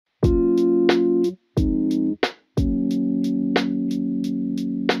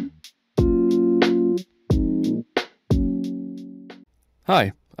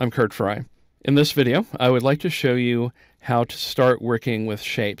Hi, I'm Curt Frye. In this video, I would like to show you how to start working with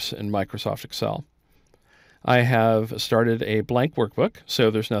shapes in Microsoft Excel. I have started a blank workbook, so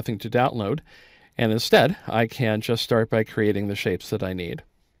there's nothing to download, and instead, I can just start by creating the shapes that I need.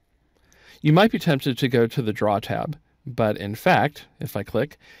 You might be tempted to go to the Draw tab, but in fact, if I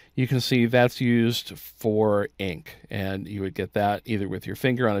click, you can see that's used for ink, and you would get that either with your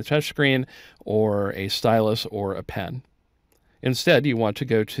finger on a touchscreen or a stylus or a pen. Instead, you want to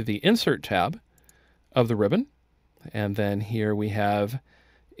go to the Insert tab of the ribbon, and then here we have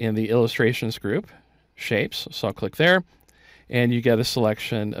in the Illustrations group, Shapes. So I'll click there, and you get a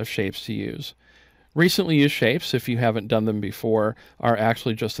selection of shapes to use. Recently used shapes, if you haven't done them before, are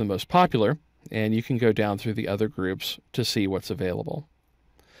actually just the most popular, and you can go down through the other groups to see what's available.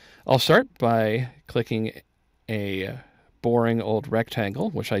 I'll start by clicking a boring old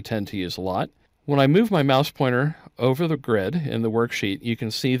rectangle, which I tend to use a lot. When I move my mouse pointer over the grid in the worksheet, you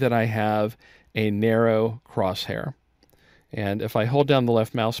can see that I have a narrow crosshair. And if I hold down the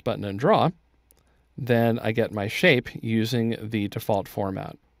left mouse button and draw, then I get my shape using the default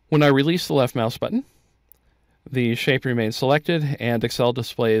format. When I release the left mouse button, the shape remains selected and Excel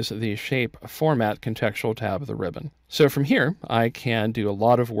displays the Shape Format contextual tab of the ribbon. So from here, I can do a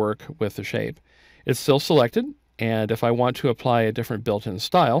lot of work with the shape. It's still selected, and if I want to apply a different built-in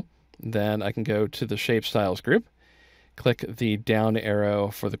style, then I can go to the Shape Styles group, click the down arrow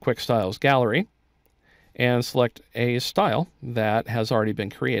for the Quick Styles gallery, and select a style that has already been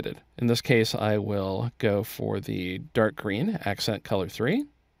created. In this case, I will go for the dark green accent color 3.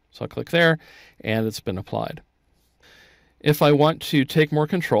 So I'll click there, and it's been applied. If I want to take more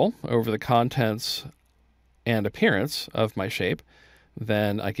control over the contents and appearance of my shape,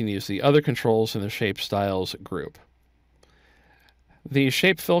 then I can use the other controls in the Shape Styles group. The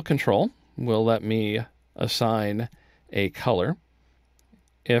Shape Fill control will let me assign a color.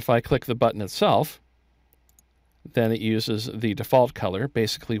 If I click the button itself, then it uses the default color,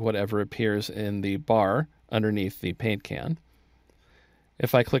 basically whatever appears in the bar underneath the paint can.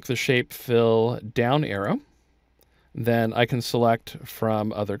 If I click the Shape Fill down arrow, then I can select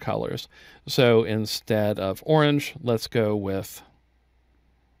from other colors. So instead of orange, let's go with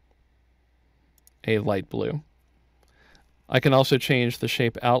a light blue. I can also change the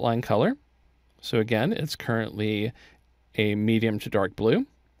shape outline color. So again, it's currently a medium to dark blue.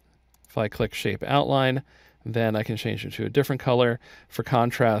 If I click Shape Outline, then I can change it to a different color. For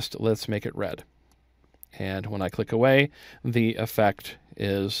contrast, let's make it red. And when I click away, the effect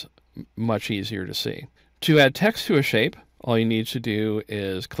is much easier to see. To add text to a shape, all you need to do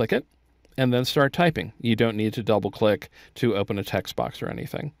is click it and then start typing. You don't need to double click to open a text box or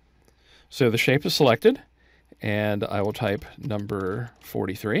anything. So the shape is selected, and I will type number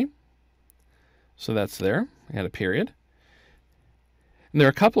 43. So that's there, and a period. And there are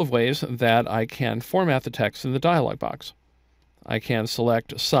a couple of ways that I can format the text in the dialog box. I can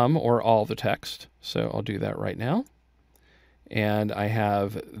select some or all the text, so I'll do that right now. And I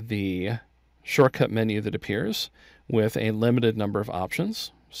have the shortcut menu that appears with a limited number of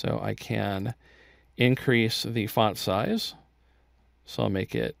options. So I can increase the font size, so I'll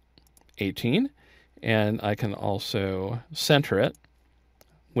make it 18. And I can also center it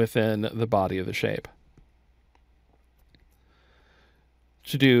within the body of the shape.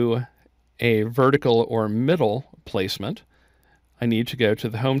 To do a vertical or middle placement, I need to go to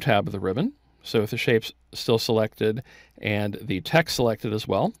the Home tab of the ribbon. So if the shape's still selected and the text selected as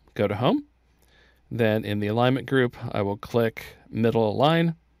well, go to Home. Then in the Alignment group, I will click Middle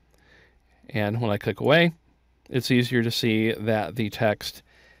Align. And when I click away, it's easier to see that the text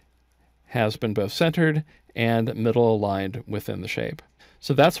has been both centered and middle aligned within the shape.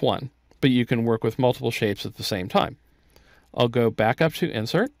 So that's one, but you can work with multiple shapes at the same time. I'll go back up to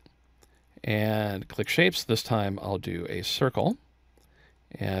Insert and click Shapes. This time I'll do a circle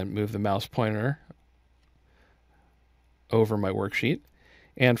and move the mouse pointer over my worksheet.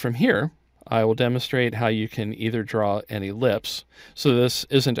 And from here, I will demonstrate how you can either draw an ellipse. So this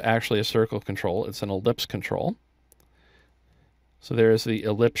isn't actually a circle control, it's an ellipse control. So there's the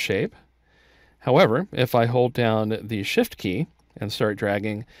ellipse shape. However, if I hold down the Shift key and start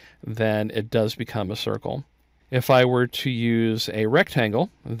dragging, then it does become a circle. If I were to use a rectangle,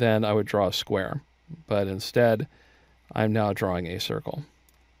 then I would draw a square. But instead, I'm now drawing a circle.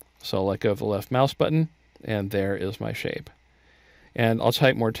 So I'll let go of the left mouse button, and there is my shape. And I'll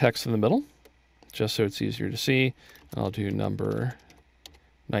type more text in the middle, just so it's easier to see. I'll do number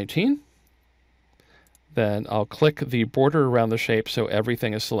 19. Then I'll click the border around the shape so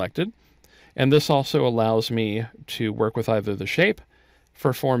everything is selected. And this also allows me to work with either the shape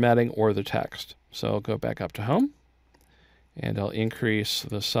for formatting or the text. So I'll go back up to Home, And I'll increase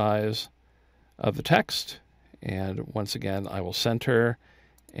the size of the text. And once again, I will center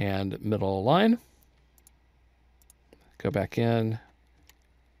and middle align. Go back in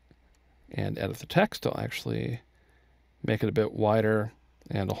and edit the text. I'll actually make it a bit wider,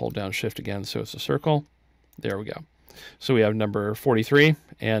 and I'll hold down Shift again so it's a circle. There we go. So we have number 43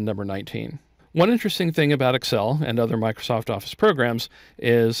 and number 19. One interesting thing about Excel and other Microsoft Office programs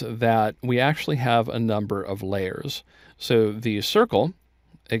is that we actually have a number of layers. So the circle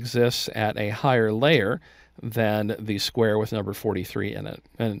exists at a higher layer than the square with number 43 in it.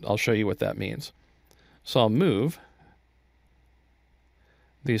 And I'll show you what that means. So I'll move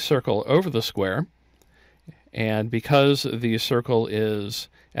the circle over the square. And because the circle is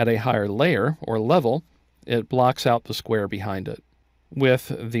at a higher layer or level, it blocks out the square behind it.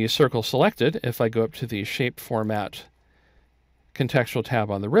 With the circle selected, if I go up to the Shape Format contextual tab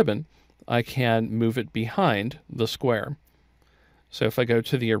on the ribbon, I can move it behind the square. So if I go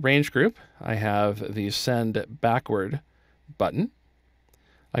to the Arrange group, I have the Send Backward button.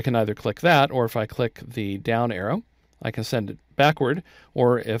 I can either click that, or if I click the down arrow, I can send it backward,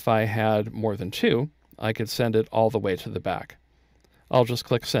 or if I had more than two, I could send it all the way to the back. I'll just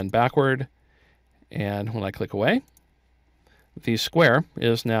click Send Backward, and when I click away, the square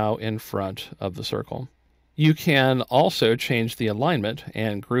is now in front of the circle. You can also change the alignment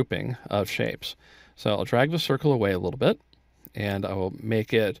and grouping of shapes. So I'll drag the circle away a little bit, and I will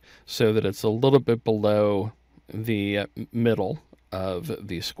make it so that it's a little bit below the middle of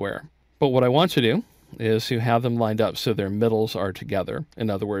the square. But what I want to do is to have them lined up so their middles are together. In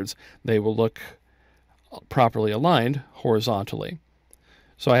other words, they will look properly aligned horizontally.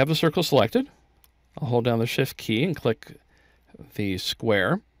 So I have the circle selected. I'll hold down the Shift key and click the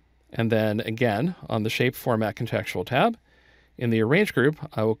square, and then again on the Shape Format contextual tab in the Arrange group,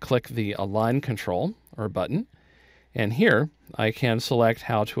 I will click the Align control or button, and here I can select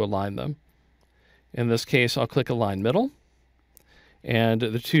how to align them. In this case, I'll click Align Middle, and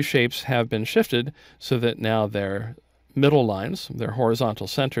the two shapes have been shifted so that now their middle lines, their horizontal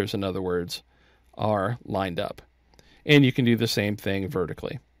centers in other words, are lined up. And you can do the same thing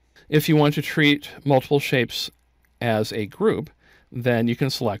vertically. If you want to treat multiple shapes as a group, then you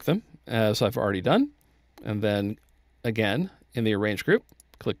can select them, as I've already done, and then again in the Arrange group,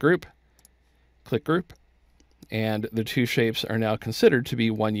 click Group, and the two shapes are now considered to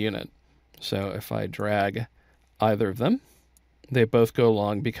be one unit. So if I drag either of them, they both go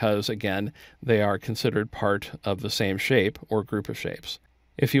along because, again, they are considered part of the same shape or group of shapes.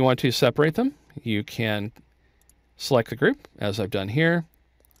 If you want to separate them, you can select the group, as I've done here,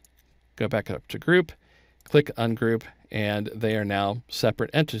 go back up to Group, click Ungroup, and they are now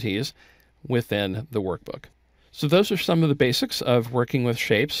separate entities within the workbook. So those are some of the basics of working with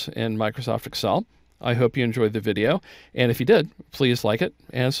shapes in Microsoft Excel. I hope you enjoyed the video, and if you did, please like it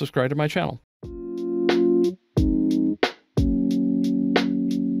and subscribe to my channel.